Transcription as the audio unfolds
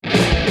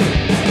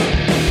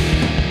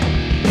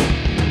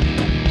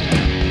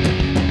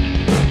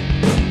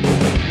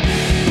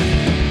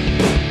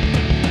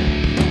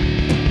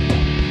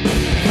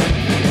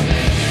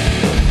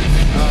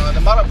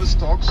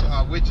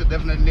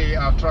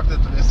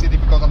city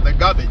because of the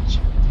garbage,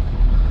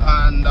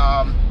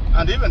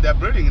 and even they're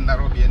breeding in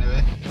Nairobi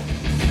anyway.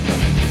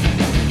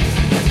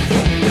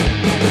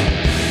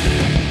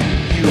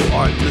 You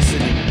are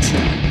listening to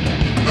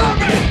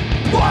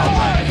Urban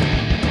Wildlife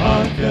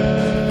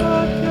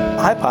Podcast.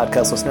 Hi,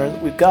 podcast listeners.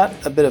 We've got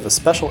a bit of a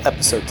special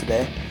episode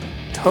today.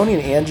 Tony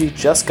and Angie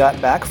just got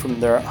back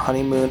from their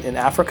honeymoon in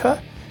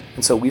Africa,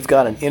 and so we've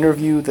got an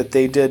interview that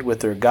they did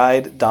with their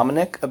guide,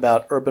 Dominic,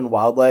 about urban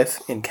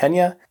wildlife in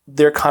Kenya.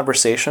 Their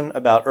conversation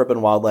about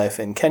urban wildlife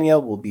in Kenya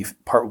will be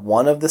part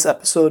 1 of this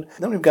episode.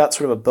 Then we've got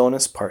sort of a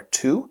bonus part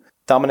 2.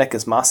 Dominic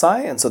is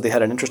Maasai, and so they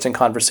had an interesting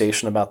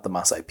conversation about the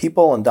Maasai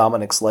people and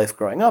Dominic's life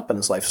growing up and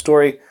his life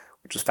story,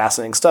 which is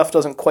fascinating stuff.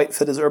 Doesn't quite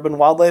fit his urban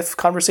wildlife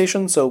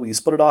conversation, so we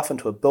split it off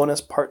into a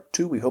bonus part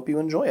 2. We hope you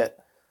enjoy it.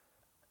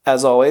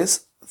 As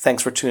always,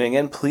 thanks for tuning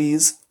in.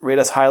 Please rate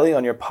us highly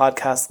on your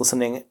podcast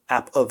listening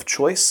app of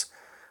choice.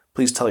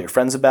 Please tell your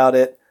friends about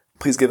it.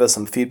 Please give us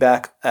some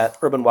feedback at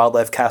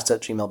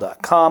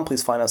urbanwildlifecast@gmail.com.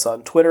 Please find us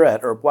on Twitter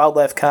at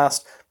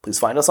urbwildlifecast. Please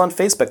find us on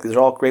Facebook. These are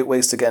all great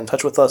ways to get in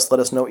touch with us. Let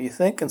us know what you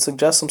think and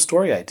suggest some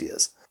story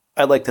ideas.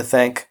 I'd like to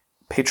thank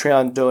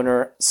Patreon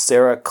donor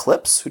Sarah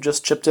Clips, who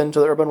just chipped into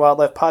the Urban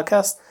Wildlife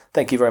Podcast.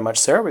 Thank you very much,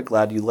 Sarah. We're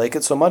glad you like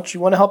it so much. You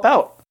want to help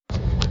out.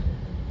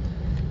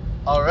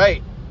 All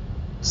right.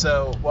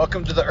 So,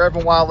 welcome to the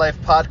Urban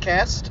Wildlife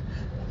Podcast,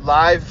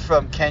 live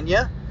from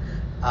Kenya.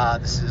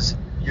 This is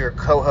your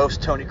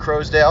co-host, Tony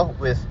Crosdale,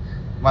 with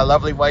my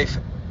lovely wife,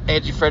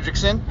 Angie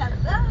Fredrickson.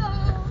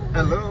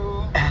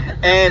 Hello.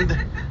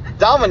 And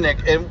Dominic.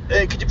 And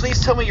could you please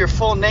tell me your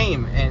full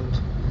name?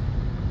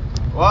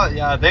 Well,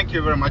 yeah, thank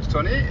you very much,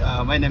 Tony.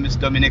 My name is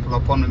Dominic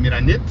Lopono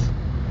Miranit.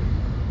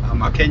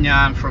 I'm a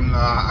Kenyan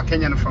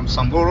from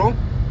Samburu,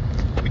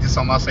 which is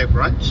a Maasai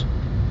branch.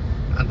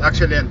 And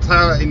actually, in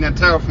the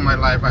entire of my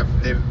life, I've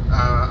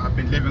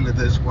been living with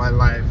this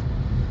wildlife,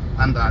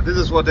 and this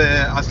is what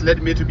has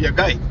led me to be a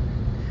guide.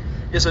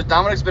 Yeah, so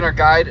Dominic's been our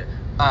guide.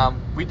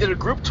 We did a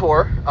group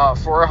tour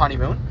for our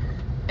honeymoon,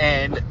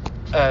 and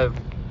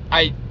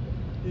I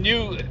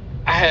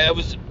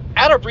was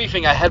at our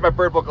briefing. I had my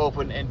bird book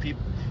open, and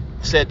people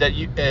said that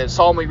you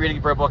saw me reading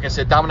a bird book and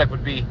said Dominic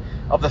would be,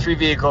 of the 3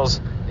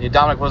 vehicles,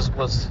 Dominic was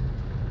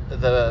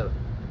the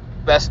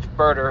best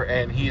birder,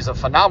 and he's a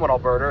phenomenal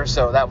birder,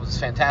 so that was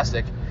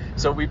fantastic.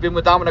 So we've been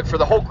with Dominic for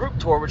the whole group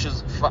tour, which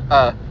is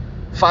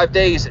 5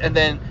 days, and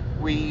then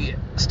we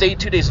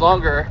stayed 2 days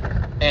longer,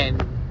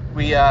 and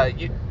we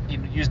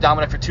used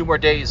Dominic for 2 more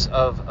days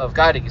of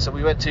guiding. So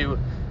we went to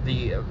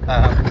the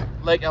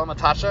Lake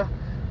Elementacha,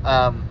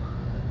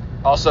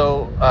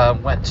 also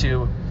went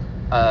to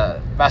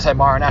Masai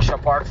Mara National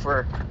Park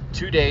for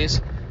 2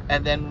 days,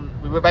 and then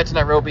we went back to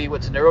Nairobi,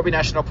 went to Nairobi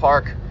National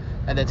Park,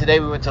 and then today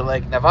we went to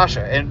Lake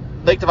Naivasha. And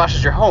Lake Naivasha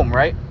is your home,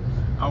 right?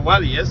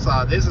 Well, yes,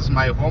 this is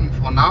my home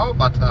for now,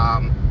 but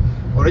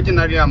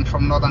originally I'm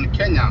from northern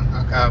Kenya,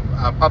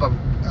 a part of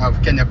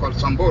Kenya called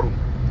Samburu.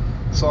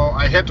 So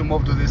I had to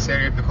move to this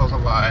area because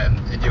of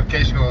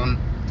education,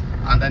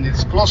 and then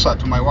it's closer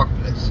to my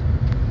workplace.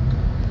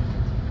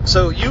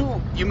 So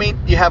you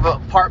have an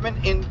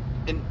apartment in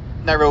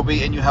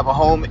Nairobi, and you have a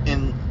home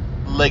in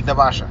Lake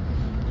Naivasha?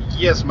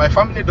 Yes, my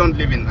family don't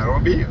live in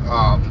Nairobi,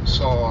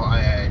 so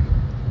I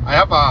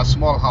have a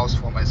small house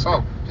for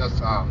myself,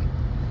 just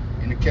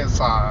in case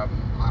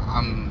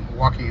I'm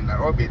working in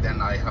Nairobi,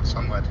 then I have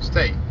somewhere to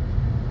stay.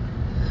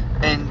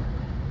 And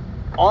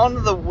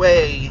on the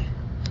way,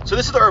 so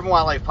this is the Urban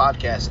Wildlife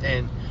Podcast,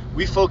 and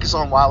we focus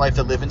on wildlife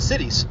that live in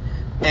cities.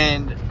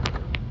 And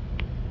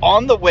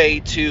on the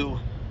way to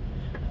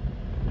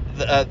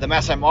the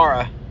Masai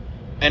Mara,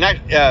 and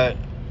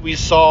we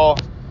saw,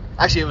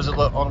 actually it was on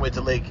the way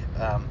to Lake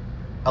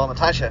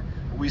Elementacha,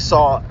 we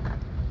saw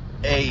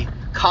a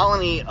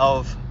colony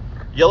of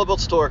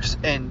yellow-billed storks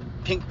and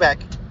pigback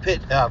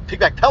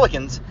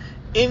pelicans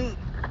in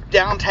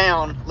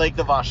downtown Lake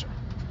Naivasha.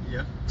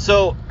 Yeah.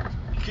 So,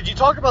 could you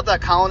talk about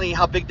that colony,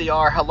 how big they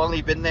are, how long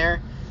they've been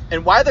there,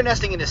 and why they're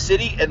nesting in the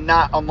city and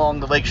not along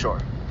the lakeshore?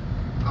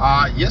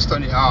 Yes,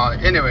 Tony.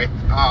 Anyway,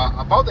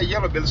 about the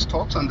yellow-billed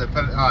storks and the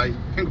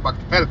pigback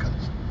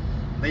pelicans,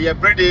 the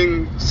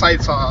breeding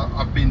sites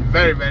have been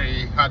very,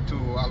 very hard to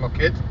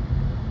allocate,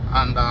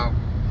 and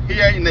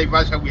here in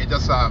Naivasha, we are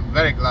just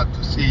very glad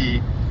to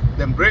see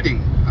them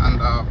breeding. And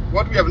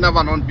what we have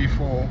never known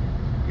before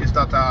is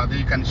that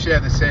they can share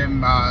the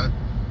same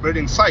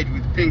breeding site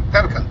with pink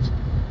pelicans.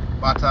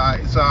 But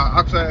it's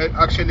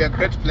actually a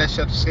great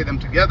pleasure to see them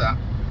together.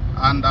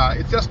 And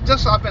it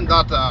just happened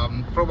that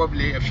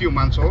probably a few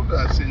months old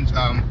since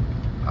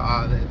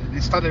they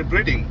started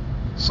breeding.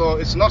 So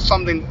it's not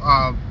something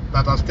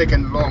that has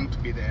taken long to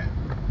be there.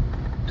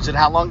 Is it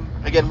how long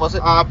again was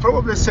it?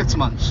 Probably 6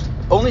 months.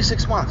 Only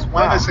 6 months.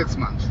 Wow. Only 6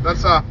 months.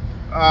 That's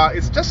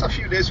it's just a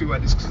few days we were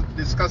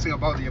discussing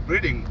about the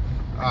breeding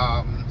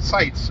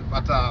sites,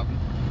 but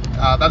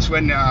that's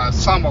when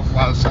some of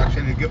us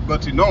actually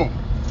got to know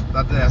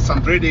that there are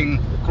some breeding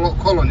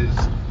colonies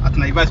at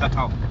Naivasha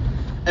town.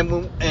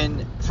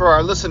 And for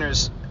our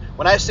listeners,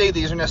 when I say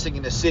these are nesting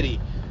in the city,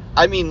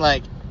 I mean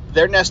like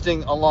they're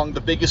nesting along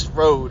the biggest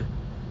road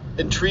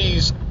and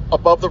trees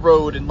above the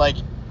road and like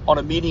on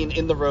a median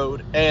in the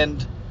road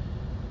and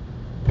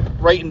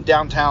right in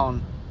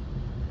downtown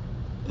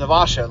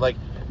Navasha, like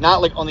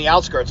not like on the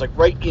outskirts, like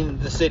right in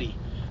the city.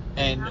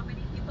 And how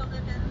many people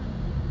live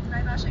in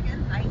Naivasha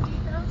again?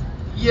 90,000?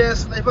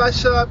 Yes,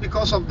 Naivasha,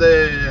 because of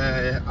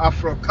the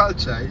Afro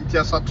culture, it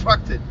has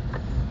attracted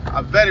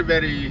a very,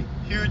 very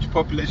huge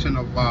population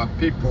of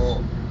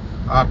people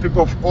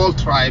of all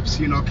tribes.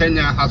 You know,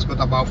 Kenya has got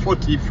about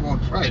 44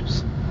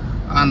 tribes,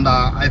 and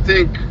I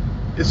think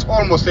it's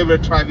almost every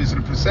tribe is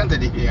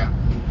represented here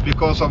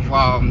because of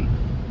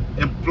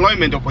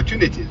employment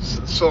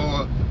opportunities.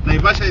 So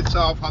Naivasha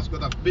itself has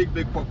got a big,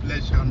 big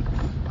population,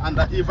 and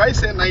if I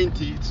say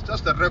 90, it's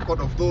just a record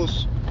of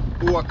those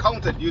who were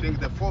counted during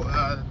the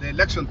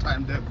election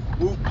time,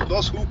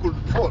 those who could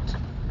vote.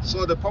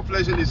 So the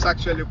population is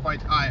actually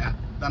quite higher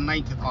than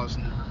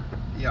 90,000.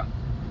 Yeah.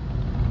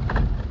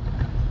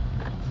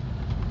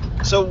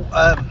 so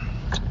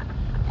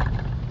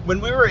when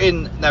we were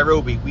in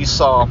Nairobi, we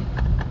saw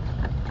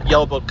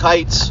yellow-billed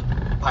kites,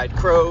 pied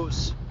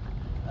crows.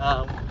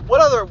 What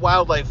other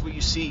wildlife will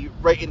you see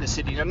right in the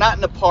city? Now, not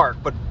in the park,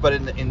 but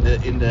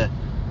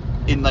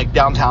in like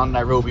downtown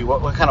Nairobi.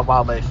 What kind of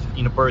wildlife?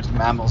 You know, birds and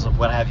mammals and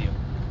what have you.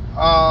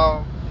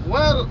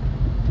 Well,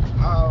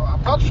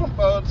 apart from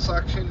birds,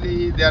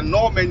 actually, there are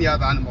not many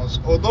other animals.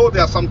 Although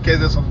there are some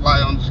cases of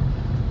lions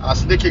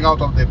sneaking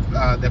out of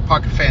the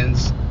park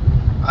fence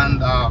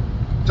and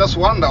just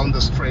wander on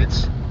the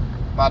streets.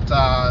 But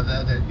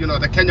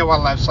the Kenya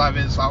Wildlife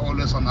Service are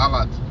always on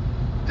alert.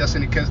 Just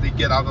in case they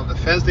get out of the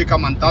fence, they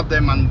come and dart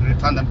them and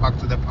return them back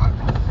to the park.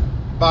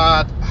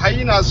 But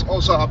hyenas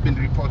also have been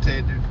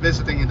reported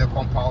visiting in the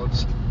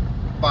compounds,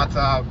 but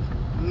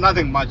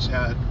nothing much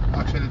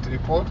actually to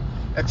report,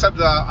 except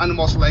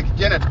animals like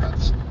genet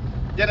cats.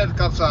 Genet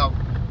cats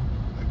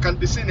can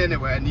be seen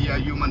anywhere near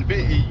human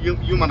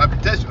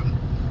habitation.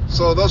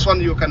 So those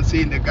ones you can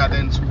see in the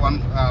gardens,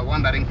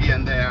 wandering here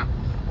and there.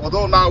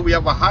 Although now we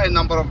have a high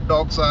number of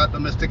dogs,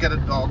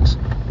 domesticated dogs,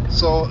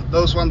 so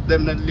those ones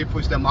definitely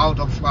push them out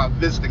of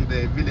visiting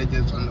the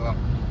villages and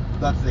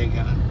that thing.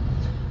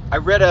 I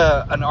read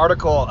an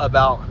article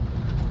about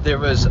there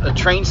was a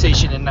train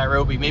station in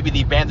Nairobi, maybe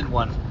the abandoned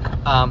one.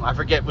 I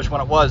forget which one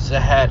it was.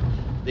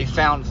 They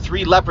found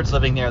 3 leopards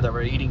living there that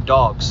were eating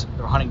dogs.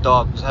 They were hunting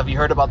dogs. Have you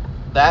heard about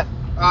that?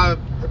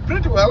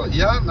 Pretty well,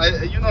 yeah.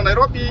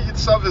 Nairobi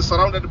itself is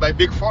surrounded by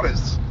big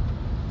forests.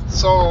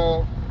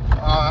 So,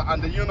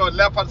 and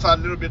leopards are a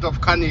little bit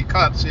of canny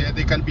cats. Yeah,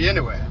 they can be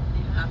anywhere.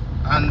 Yeah.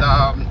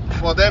 And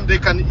for them, they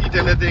can eat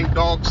anything: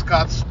 dogs,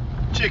 cats,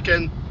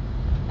 chicken.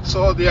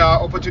 So they are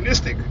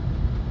opportunistic.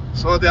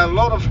 So there are a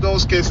lot of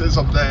those cases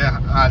of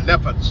the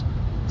leopards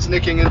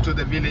sneaking into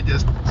the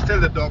villages, steal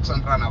the dogs,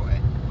 and run away.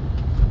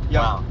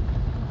 Yeah. Wow.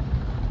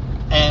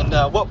 And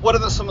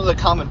what are some of the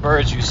common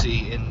birds you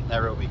see in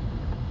Nairobi?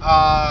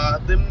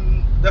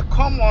 The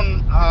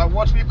common,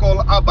 what we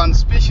call urban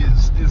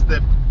species, is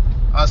the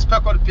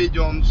speckled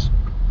pigeons.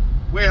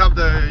 We have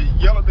the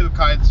yellow-billed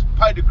kites,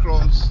 pied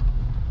crows,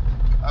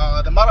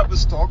 the marabou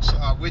storks,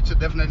 which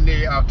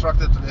definitely are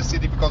attracted to the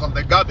city because of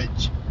the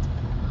garbage,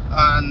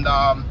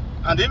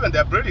 and even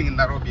they're breeding in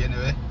Nairobi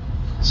anyway.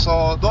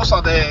 So those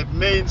are the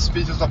main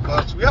species of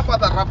birds. We have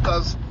other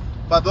raptors,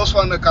 but those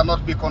ones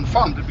cannot be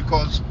confirmed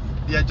because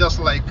they are just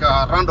like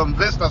random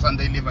visitors and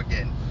they leave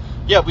again.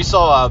 Yeah, we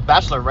saw a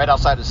bachelor right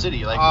outside the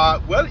city.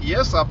 Well,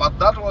 yes, but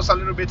that was a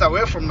little bit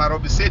away from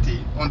Nairobi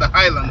city on the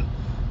highland.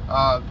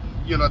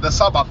 The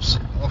suburbs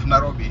of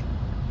Nairobi.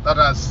 That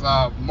is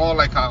more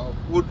like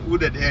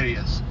wooded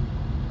areas.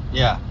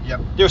 Yeah.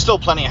 Yep. There were still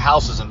plenty of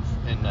houses in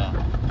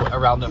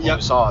around them when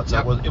we saw it. So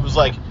Yep. it was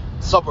like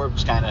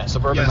suburbs, kind of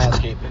suburban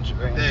landscape.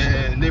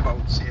 The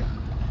neighborhoods, yeah.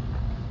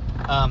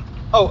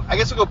 I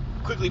guess we'll go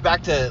quickly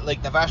back to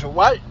Lake Navasha.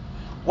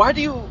 Why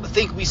do you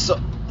think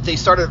they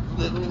started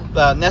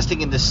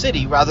nesting in the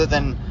city rather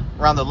than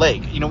around the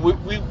lake?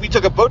 We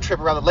took a boat trip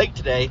around the lake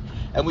today,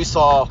 and we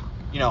saw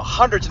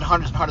hundreds and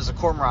hundreds and hundreds of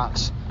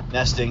cormorants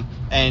nesting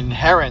and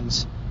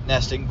herons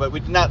nesting, but we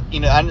did not.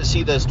 I didn't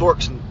see the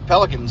storks and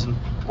pelicans. And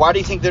why do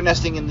you think they're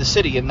nesting in the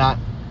city and not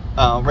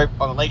right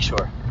on the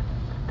lakeshore?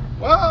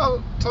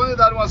 Well, Tony,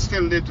 that one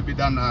still need to be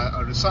done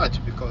research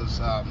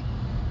because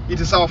it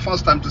is our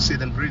first time to see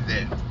them breed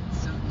there.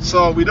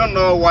 So we don't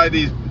know why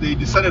they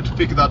decided to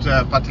pick that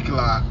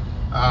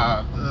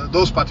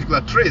those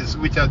particular trees,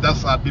 which are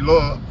just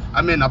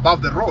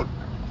above the road.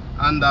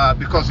 And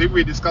because if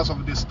we discuss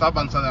of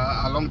disturbance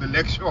along the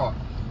lake shore,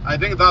 I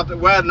think that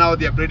where now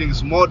they are breeding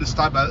is more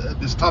disturbed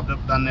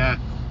than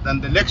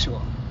the lake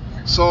shore.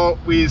 So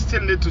we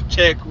still need to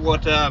check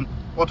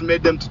what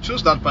made them to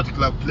choose that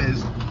particular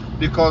place,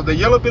 because the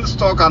yellow-billed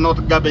stork are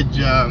not garbage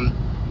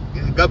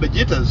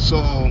eaters.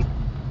 So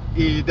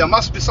there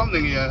must be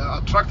something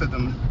attracted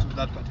them to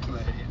that particular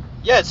area.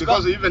 Yeah,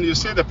 because even you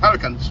see the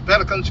pelicans.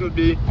 Pelicans should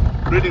be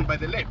breeding by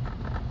the lake,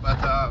 but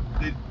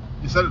they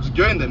decided to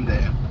join them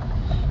there.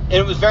 And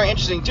it was very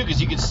interesting too,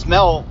 because you could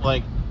smell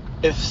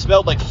it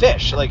smelled like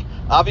fish. Like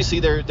obviously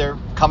they're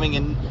coming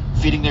and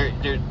feeding their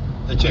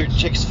your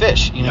chicks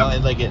fish, you know, Yep.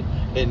 and like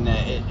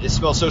it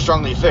smells so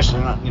strongly of fish.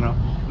 They're not, you know.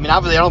 I mean,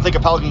 obviously, I don't think a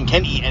pelican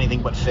can eat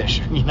anything but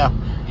fish, you know.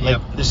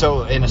 Like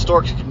so, and a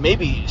stork can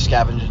maybe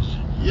scavenge.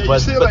 Yeah, but, you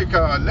see, but,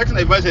 like Lake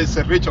Naivasha is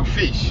rich of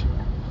fish,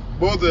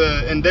 both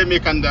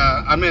endemic and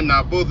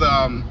both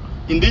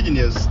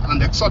indigenous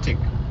and exotic,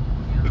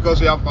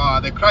 because we have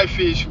the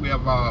crayfish, we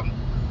have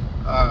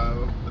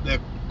the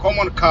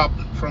common carp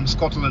from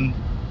Scotland,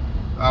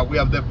 we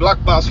have the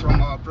black bass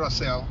from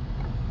Brazil.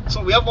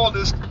 So we have all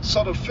this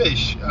sort of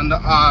fish, and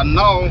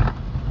now,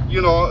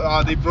 you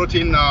know, they brought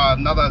in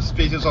another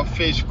species of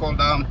fish called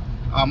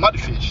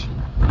mudfish.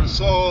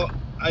 So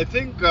I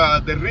think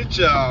the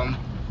rich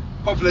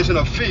population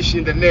of fish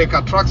in the lake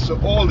attracts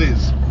all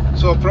this.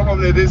 So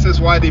probably this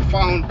is why they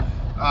found,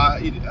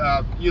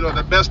 you know,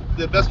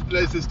 the best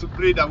places to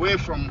breed away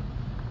from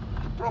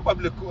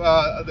probably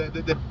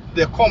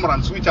the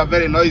cormorants, which are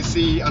very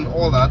noisy and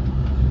all that.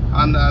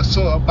 And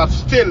but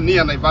still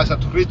near Naivasha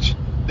to reach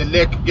the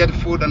lake, get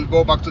food, and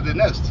go back to the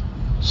nest.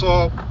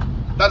 So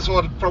that's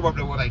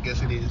probably what I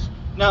guess it is.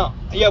 Now,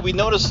 yeah, we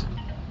noticed,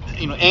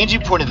 you know, Angie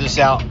pointed this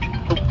out.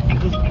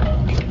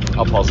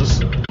 I'll pause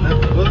this.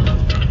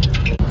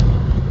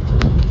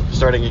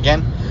 Starting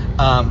again.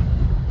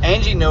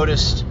 Angie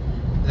noticed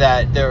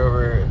that there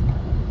were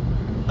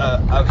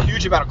a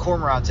huge amount of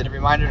cormorants, and it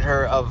reminded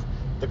her of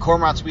the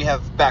cormorants we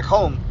have back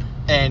home.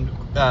 And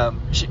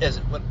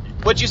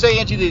what'd you say,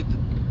 Angie?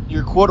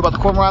 Your quote about the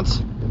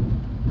cormorants?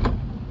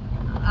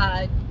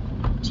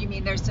 Do you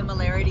mean their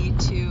similarity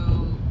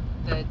to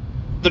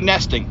the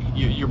nesting?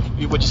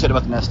 What you said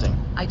about the nesting?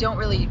 I don't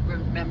really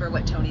remember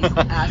what Tony's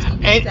asking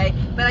me to say,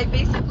 but I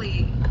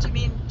basically, do you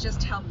mean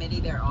just how many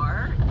there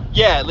are?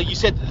 Yeah, like you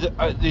said,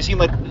 they seem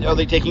like, are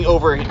they taking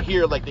over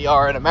here like they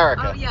are in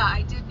America? Oh yeah,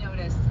 I did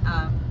notice.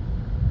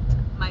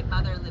 My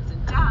mother lives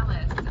in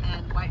Dallas,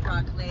 and White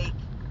Rock Lake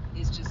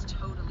is just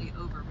totally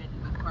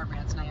overridden with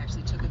cormorants. And I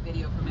actually took a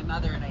video for my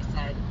mother, and I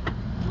said,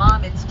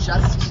 "Mom, it's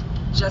just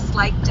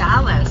like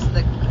Dallas.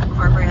 The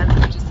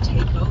cormorants just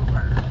take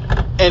over."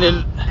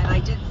 And I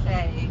did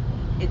say,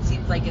 it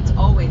seems like it's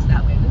always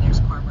that way when there's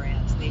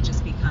cormorants. They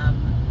just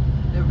become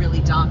the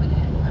really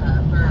dominant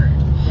bird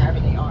wherever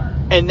they are.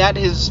 And that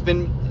has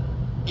been,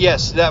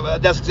 yes,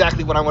 that's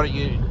exactly what I wanted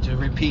you to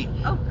repeat.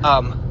 Oh.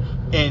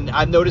 And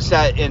I've noticed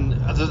that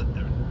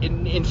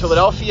in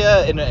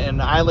Philadelphia, in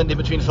an island in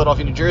between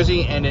Philadelphia and New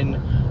Jersey, and in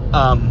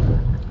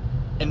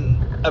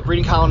a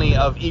breeding colony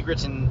of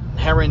egrets and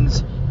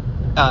herons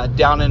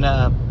down in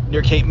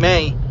near Cape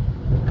May,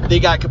 they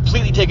got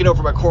completely taken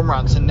over by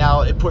cormorants, and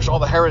now it pushed all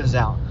the herons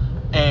down.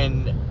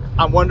 And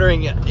I'm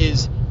wondering,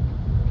 is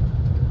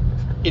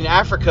in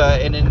Africa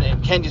and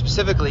in Kenya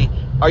specifically,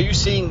 are you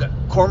seeing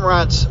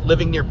cormorants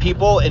living near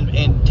people and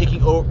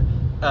taking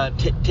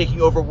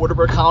over water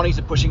bird colonies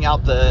and pushing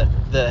out the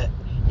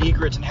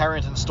egrets and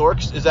herons and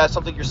storks? Is that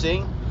something you're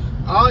seeing?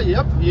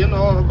 Yep. You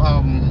know,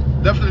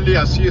 definitely,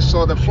 as you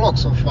saw the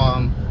flocks of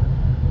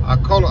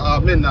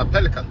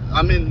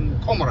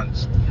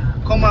cormorants.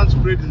 Cormorants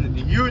breed in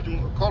huge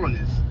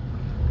colonies,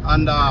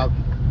 and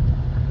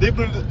they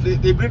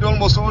breed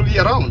almost all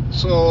year round.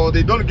 So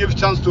they don't give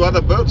chance to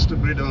other birds to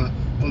breed on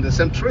the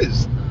same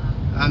trees.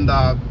 And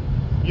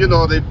you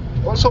know, they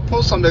also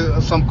pose some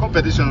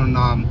competition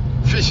on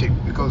fishing,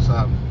 because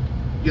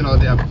you know,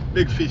 they are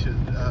big fishing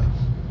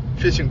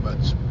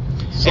birds.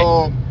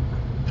 So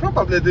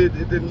probably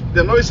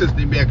the noises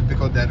they make,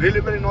 because they're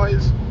really very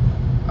noisy,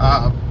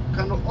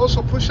 can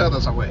also push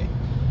others away.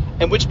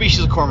 And which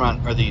species of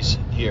cormorant are these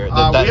here? We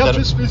have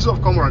two species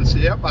of cormorants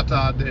here, but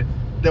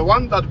the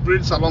one that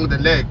breeds along the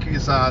lake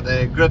is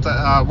the greater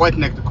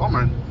white-necked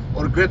cormorant,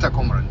 or greater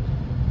cormorant.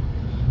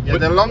 Yeah,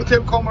 the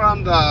long-tailed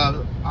cormorant,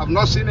 I've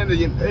not seen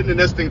any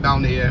nesting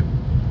down here,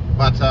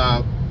 but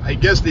I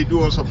guess they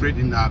do also breed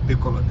in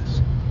big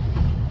colonies.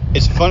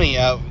 It's funny,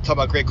 talk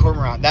about great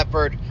cormorant. That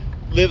bird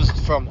lives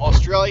from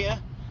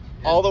Australia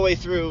all the way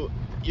through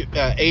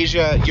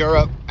Asia,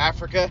 Europe,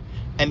 Africa,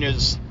 and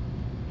there's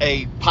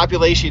a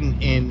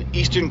population in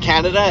eastern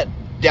Canada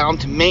down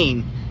to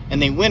Maine, and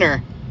they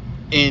winter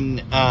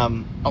in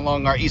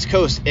along our east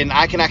coast, and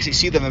I can actually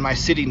see them in my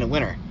city in the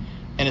winter.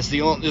 And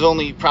there's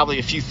only probably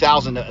a few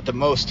thousand at the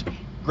most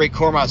great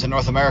cormorants in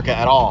North America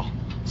at all.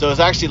 So it's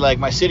actually like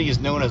my city is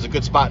known as a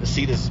good spot to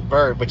see this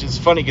bird, which is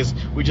funny because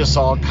we just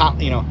saw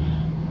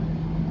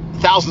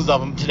thousands of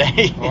them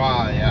today.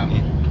 Wow, yeah.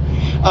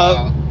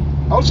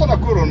 Also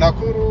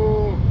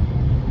Nakuru,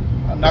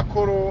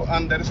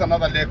 and there is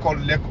another lake called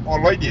Lake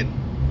Oloidin,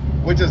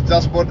 which is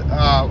just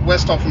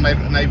west of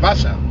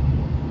Naivasha.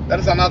 That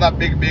is another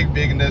big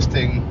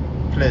nesting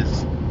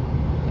place.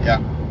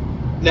 Yeah.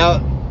 Now,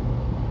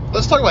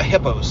 let's talk about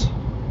hippos.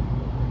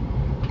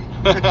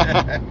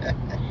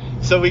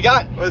 So we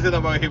got... What is it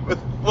about hippos?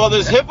 Well,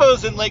 there's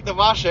hippos in Lake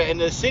Naivasha, and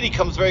the city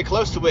comes very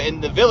close to it,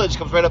 and the village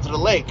comes right up to the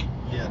lake.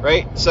 Yeah.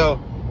 Right? So,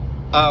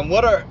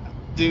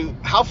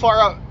 how far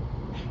out...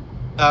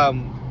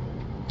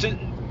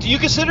 do you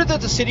consider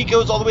that the city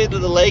goes all the way to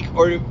the lake,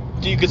 or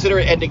do you consider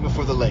it ending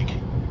before the lake?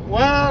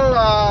 Well,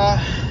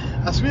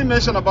 as we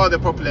mentioned about the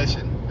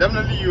population,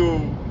 definitely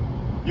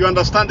you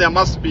understand there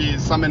must be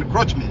some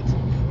encroachment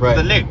Right.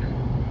 to the lake.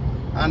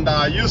 And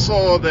you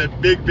saw the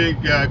big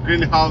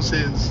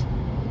greenhouses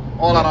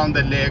all around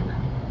the lake.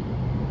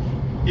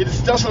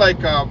 It's just like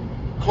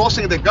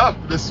closing the gap,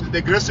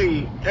 the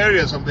grazing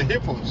areas of the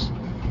hippos.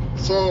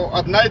 So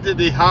at night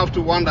they have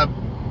to wander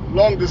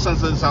long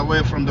distances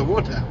away from the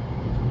water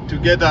to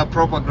get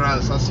proper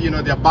grass. As you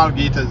know, they're bulk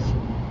eaters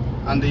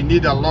and they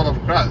need a lot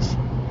of grass.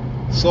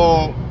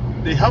 So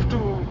they have to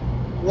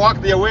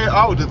work their way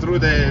out through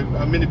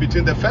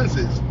between the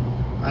fences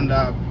and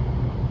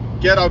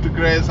get out to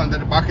graze and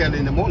then back early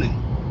in the morning.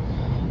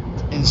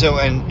 And so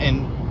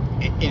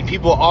and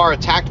people are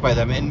attacked by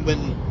them. And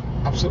when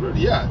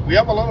Absolutely, yeah. We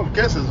have a lot of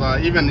cases,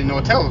 even in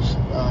hotels.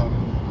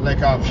 Like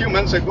a few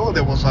months ago,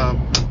 there was a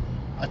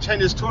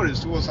Chinese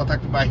tourist who was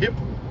attacked by a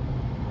hippo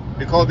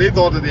because they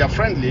thought that they are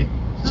friendly.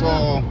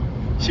 So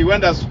she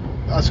went as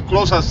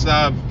close as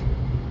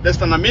less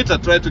than a meter,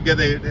 tried to get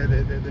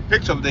the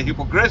picture of the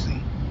hippo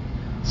grazing.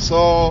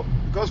 So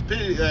because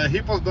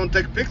hippos don't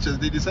take pictures,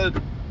 they decided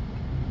to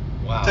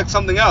take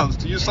something else,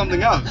 to use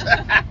something else.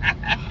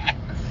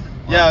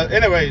 Yeah.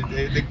 Anyway,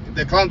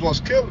 the client was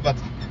killed, but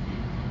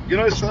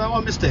it's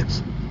our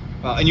mistakes.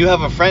 and you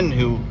have a friend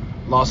who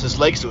lost his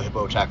legs to a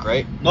hippo attack,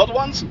 right? Not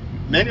once,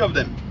 many of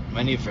them.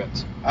 Many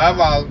friends.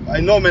 I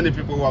know many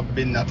people who have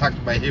been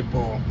attacked by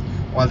hippo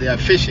while they are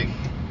fishing,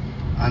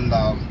 and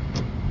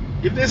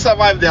if they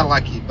survive, they are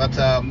lucky.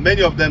 But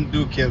many of them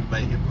do killed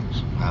by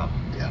hippos. Wow.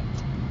 Yeah.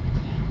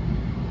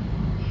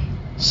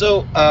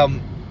 So,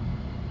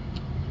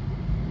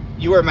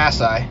 you were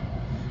Maasai,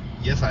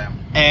 Yes, I am.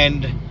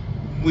 and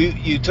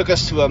you took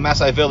us to a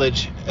Maasai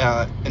village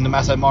in the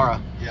Maasai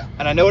Mara. Yeah.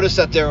 And I noticed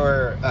that there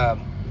were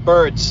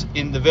birds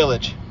in the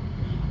village.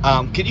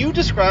 Could you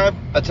describe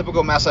a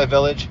typical Maasai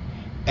village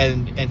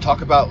and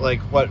talk about like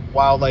what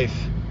wildlife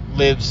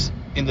lives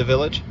in the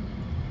village?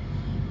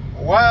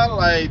 Well,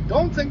 I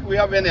don't think we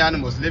have any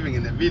animals living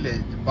in the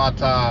village, but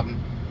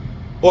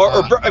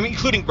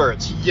including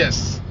birds.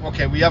 yes.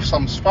 Okay, we have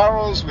some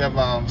sparrows, we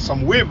have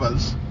some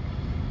weavers,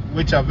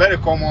 which are very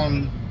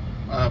common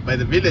by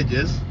the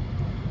villages.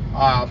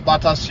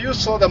 But as you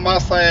saw, the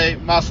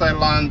Maasai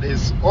land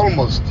is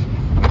almost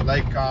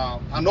like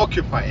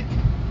unoccupied,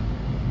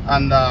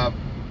 and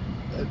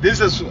this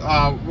is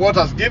what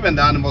has given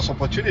the animals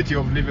opportunity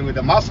of living with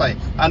the Maasai.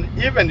 And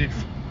even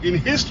if in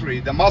history,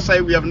 the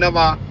Maasai, we have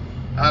never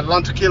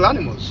learned to kill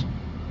animals.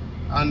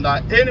 And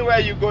anywhere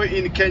you go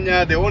in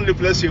Kenya, the only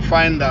place you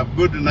find a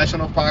good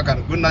national park and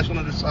a good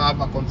national reserve,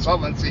 a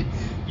conservancy,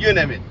 you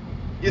name it,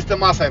 is the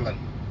Maasai land.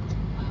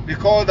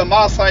 Because the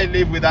Maasai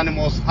live with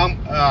animals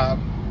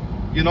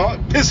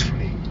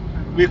peacefully.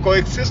 We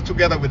coexist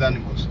together with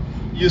animals.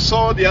 You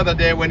saw the other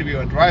day when we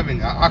were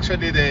driving,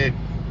 actually the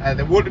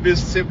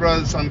wildebeest,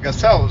 zebras and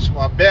gazelles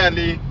were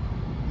barely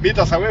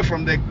meters away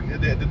from the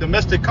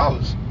domestic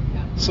cows.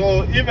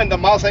 So even the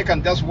Maasai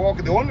can just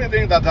walk. The only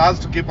thing that has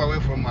to keep away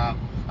from,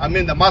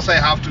 the Maasai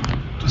have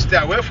to stay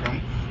away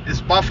from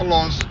is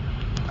buffaloes,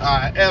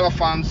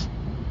 elephants,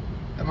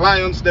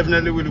 lions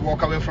definitely will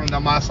walk away from the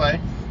Maasai.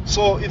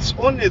 So it's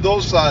only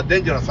those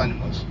dangerous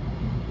animals.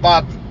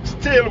 But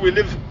still we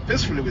live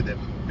peacefully with them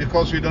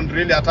because we don't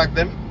really attack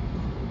them.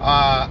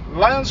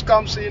 Lions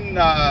comes in,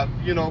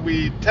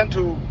 we tend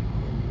to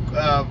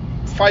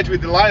fight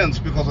with the lions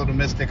because of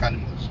domestic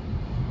animals.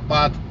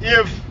 But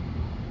if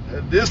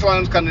these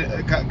lions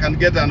can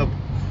get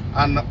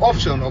an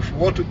option of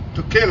what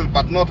to kill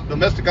but not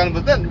domestic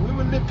animals, then we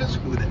will live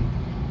peacefully with them.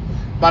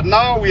 But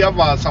now we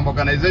have some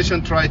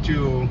organization try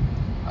to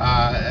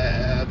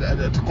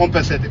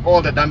compensate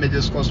all the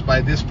damages caused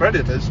by these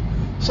predators.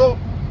 So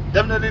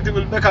definitely it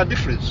will make a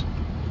difference.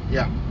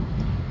 Yeah.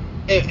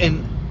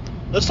 And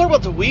let's talk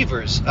about the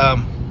weavers.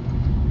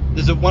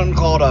 There's one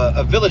called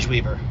a village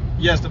weaver.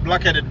 Yes, the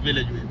black-headed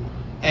village weaver.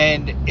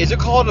 And is it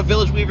called a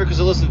village weaver because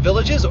it lives in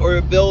villages, or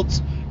it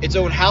builds its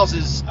own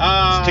houses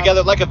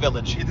together like a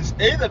village? It is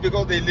either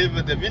because they live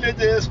in the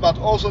villages, but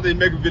also they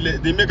make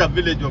a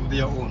village of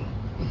their own.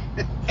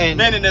 And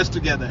many nests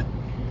together.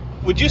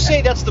 Would you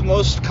say that's the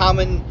most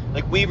common,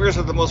 like weavers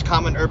are the most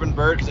common urban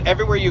bird? Because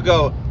everywhere you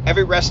go,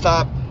 every rest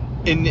stop,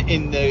 in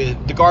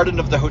the garden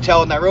of the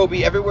hotel in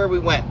Nairobi, everywhere we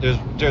went,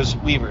 there's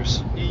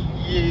weavers.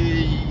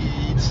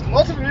 It's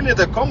not really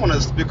the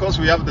commonest because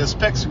we have the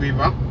specs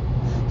weaver.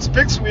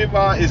 Specs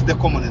weaver is the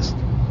commonest,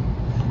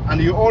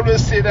 and you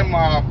always see them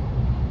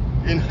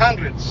in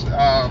hundreds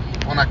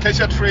on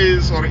acacia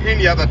trees or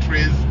any other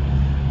trees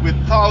with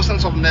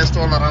thousands of nests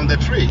all around the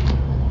tree.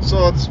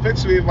 So the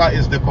specs weaver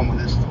is the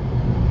commonest.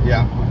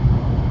 Yeah.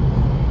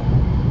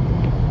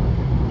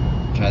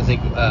 I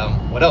think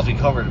what else we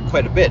covered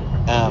quite a bit.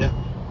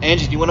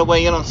 Angie, do you want to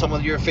weigh in on some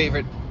of your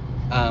favorite?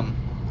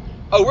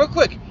 Real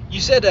quick,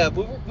 you said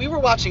we were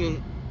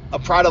watching a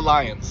Pride of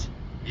Lions.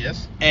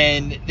 Yes.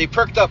 And they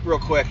perked up real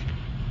quick,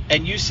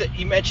 and you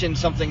mentioned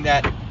something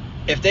that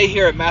if they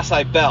hear a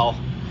Maasai bell,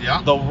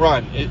 they'll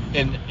run.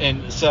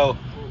 And so,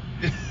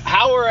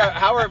 how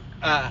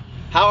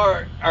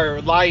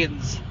are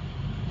lions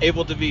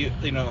able to be?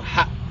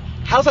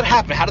 How does that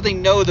happen? How do they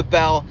know the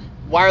bell?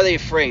 Why are they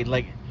afraid?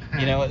 Like,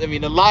 You know, I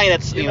mean, a lion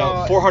that's You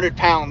know, 400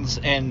 pounds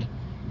and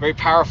very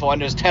powerful,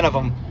 and there's 10 of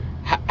them.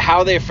 How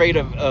are they afraid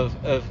of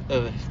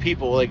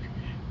people? Like,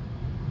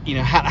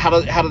 how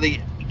do they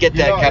get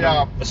that kind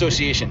of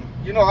association?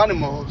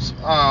 Animals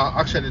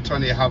actually,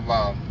 Tony,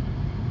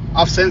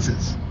 have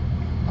senses,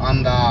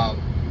 and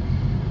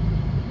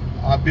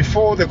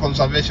before the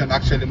conservation,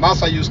 actually,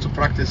 Maasai used to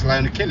practice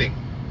lion killing.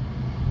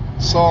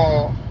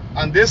 So,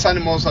 and these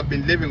animals have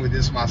been living with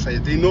this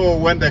Maasai. They know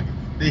when they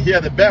hear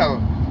the bell,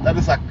 that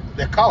is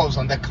the cows,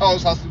 and the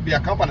cows has to be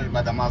accompanied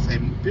by the Maasai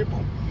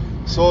people.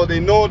 So they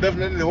know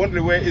definitely the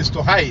only way is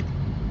to hide.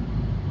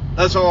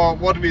 That's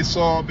what we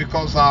saw,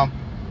 because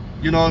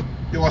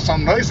there were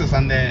some noises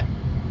and they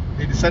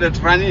decided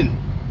to run in.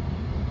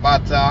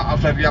 But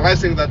after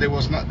realizing that it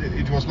was not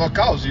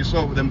cows, you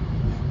saw them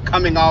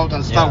coming out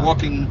and start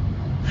walking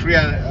free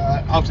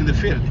out in the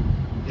field.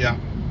 Yeah.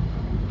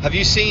 Have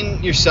you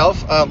seen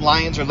yourself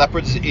lions or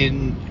leopards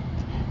in,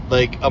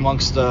 like,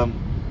 amongst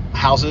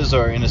houses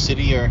or in a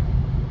city or?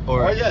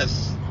 Oh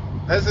yes,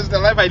 this is the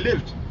life I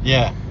lived.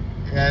 Yeah.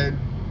 And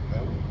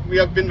we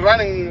have been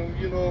running,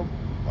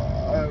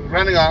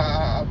 running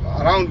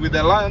around with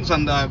the lions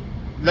and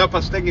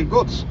leopards taking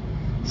goats.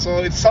 So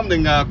it's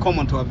something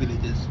common to our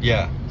villages.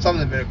 Yeah.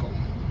 Something very common.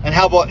 And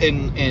how about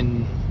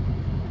in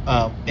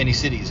any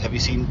cities? Have you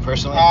seen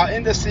personally?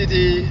 In the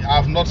city,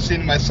 I've not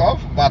seen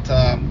myself, but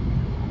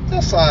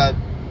just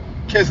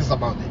cases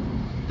about it.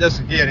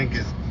 Just hearing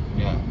cases.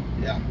 Yeah.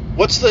 Yeah.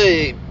 What's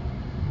the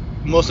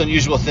most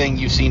unusual thing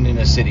you've seen in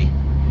a city?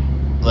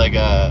 Like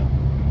a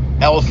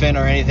elephant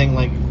or anything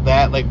like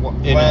that? Like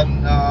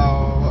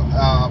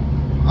I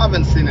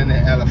haven't seen any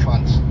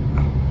elephants.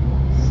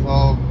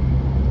 So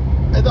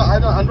I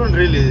don't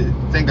really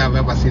think I've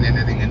ever seen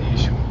anything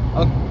unusual.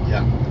 Okay.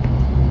 Yeah.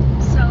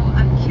 So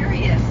I'm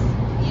curious,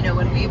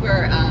 when we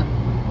were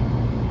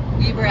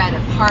at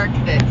a park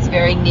that's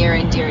very near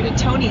and dear to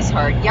Tony's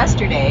heart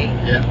yesterday,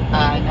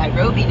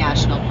 Nairobi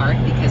National Park,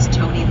 because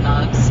Tony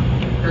loves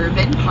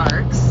urban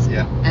parks,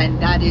 and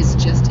that is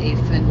just a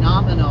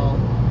phenomenal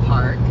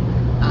park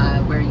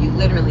where you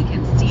literally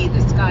can see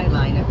the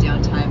skyline of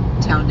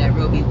downtown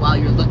Nairobi while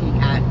you're looking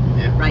at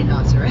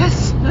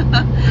rhinoceros.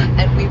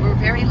 And we were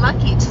very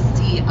lucky to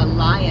see a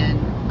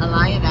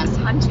lioness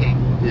hunting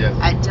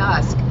at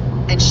dusk,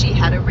 and she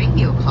had a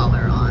radio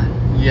collar on.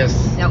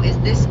 Yes. Now, is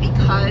this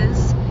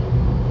because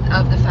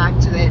of the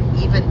fact that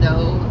even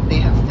though they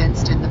have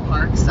fenced in the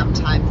park,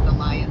 sometimes the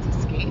lions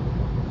escape?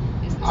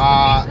 Is this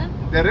the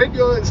reason? The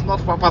radio is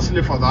not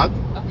purposely for that.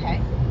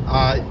 Okay.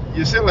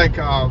 You see, like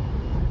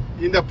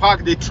in the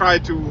park, they try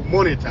to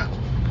monitor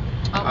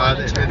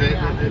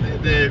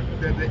the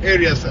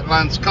areas that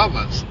lions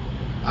covers,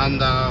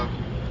 and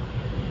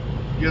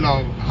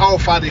how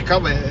far they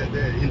cover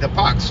in the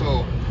park.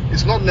 So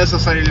it's not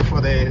necessarily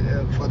for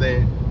them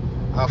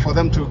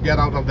to get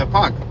out of the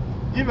park.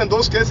 Even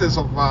those cases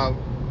of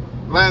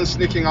lions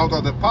sneaking out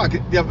of the park,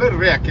 they are very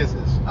rare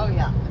cases. Oh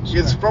yeah. I'm sure.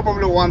 It's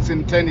probably once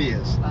in 10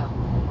 years. Wow.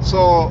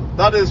 So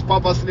that is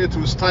purposely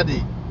to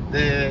study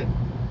the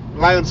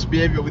lion's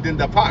behavior within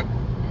the park.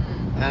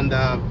 And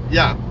that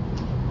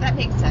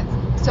makes sense.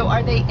 So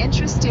are they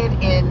interested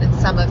in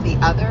some of the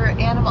other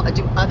animals?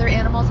 Do other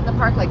animals in the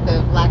park, like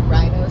the black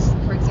rhinos,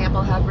 for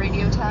example, have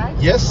radio tags?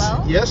 Yes, as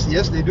well?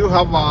 yes, they do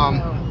have.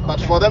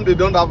 But for them, they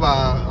don't have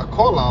a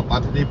collar,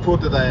 but they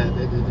put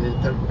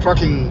the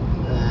tracking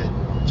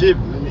jeep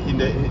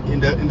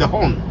in the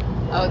horn.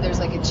 Oh, there's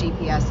like a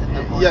GPS in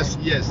the horn. Yes.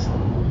 That's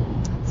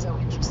so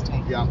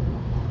interesting. Yeah.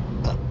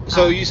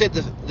 So you said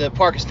the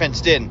park is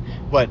fenced in,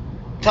 but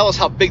tell us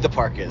how big the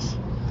park is.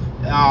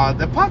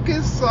 The park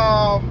is,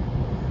 the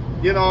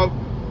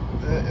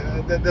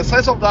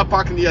size of that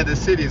park near the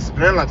city is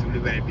relatively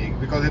very big,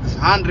 because it is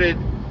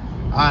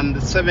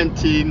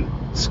 117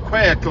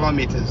 square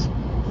kilometers.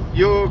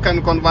 You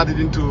can convert it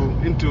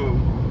into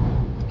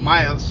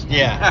miles.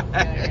 Yeah.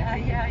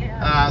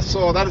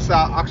 So that is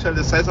actually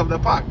the size of the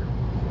park,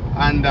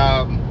 and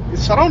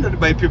it's surrounded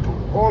by people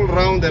all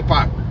around the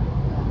park.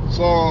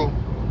 So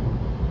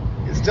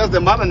it's just the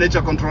Mother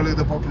Nature controlling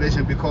the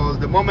population, because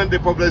the moment the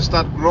population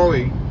start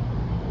growing,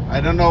 I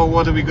don't know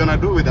what we're gonna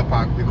do with the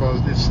park, because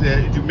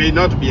it may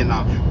not be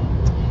enough.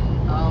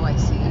 Oh, I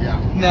see. Yeah.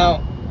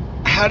 Now,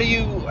 how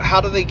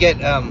do they get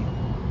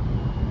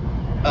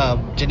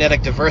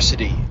genetic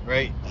diversity,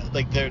 right?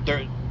 Like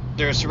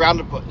they're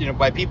surrounded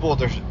by people,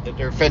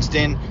 they're fenced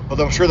in,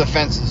 although I'm sure the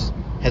fence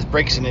has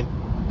breaks in it,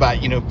 but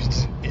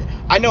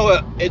I know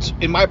it's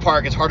in my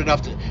park, it's hard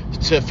enough to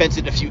fence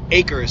in a few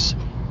acres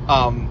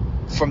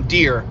from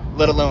deer,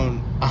 let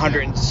alone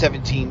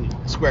 117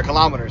 square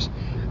kilometers.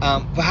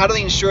 But how do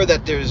they ensure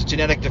that there's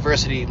genetic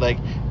diversity? Like,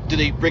 do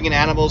they bring in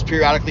animals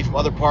periodically from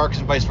other parks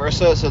and vice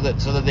versa, so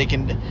that they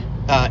can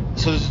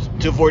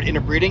to avoid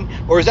interbreeding,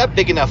 or is that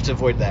big enough to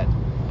avoid that?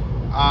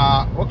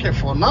 Okay,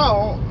 for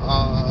now,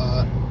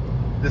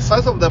 the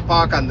size of the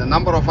park and the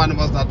number of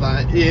animals that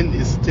are in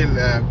is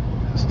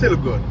still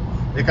good.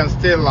 They can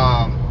still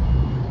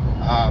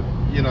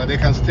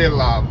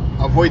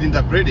avoid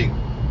interbreeding,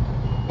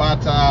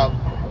 but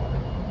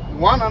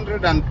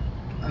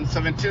 117 and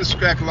 17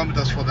 square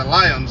kilometers for the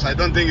lions. I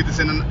don't think it is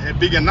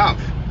big enough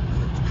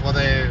for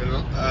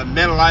the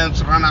male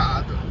lions to run,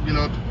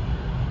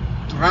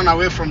 to run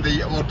away from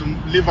or to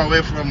live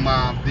away from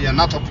the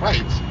natal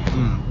pride.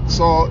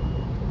 So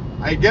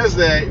I guess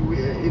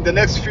in the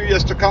next few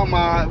years to come,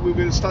 we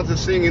will start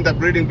seeing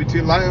interbreeding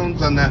between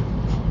lions and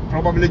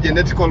probably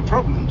genetical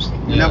problems.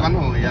 You never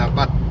know. Yeah,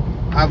 but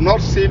I've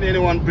not seen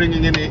anyone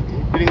bringing in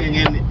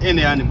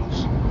any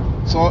animals.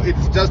 So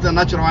it's just the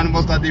natural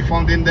animals that they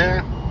found in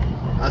there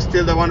are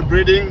still the one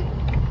breeding,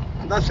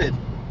 and that's it.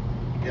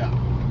 Yeah.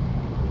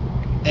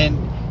 And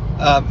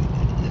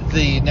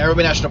the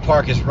Nairobi National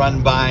Park is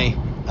run by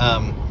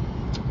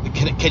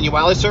the Kenya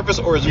Wildlife Service,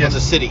 or is it from the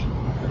city?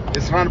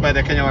 It's run by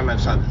the Kenya Wildlife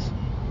Service.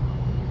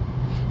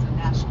 It's a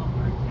national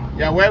park.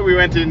 Yeah, where we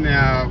went through,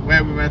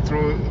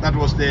 that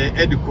was the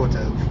headquarters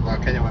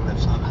of Kenya Wildlife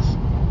Service.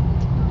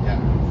 Yeah.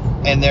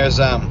 And there's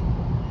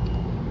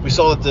we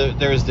saw that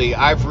there's the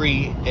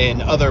ivory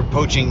and other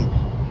poaching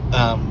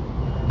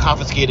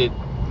confiscated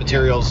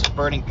materials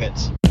burning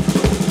pits.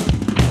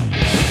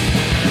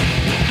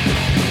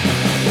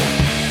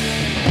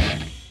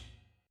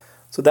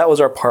 So that was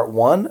our part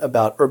 1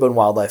 about urban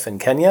wildlife in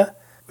Kenya.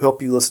 We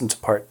hope you listened to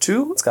part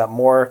 2. It's got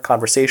more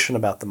conversation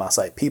about the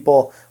Maasai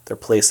people, their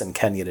place in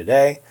Kenya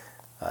today,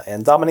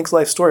 and Dominic's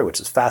life story, which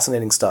is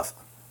fascinating stuff.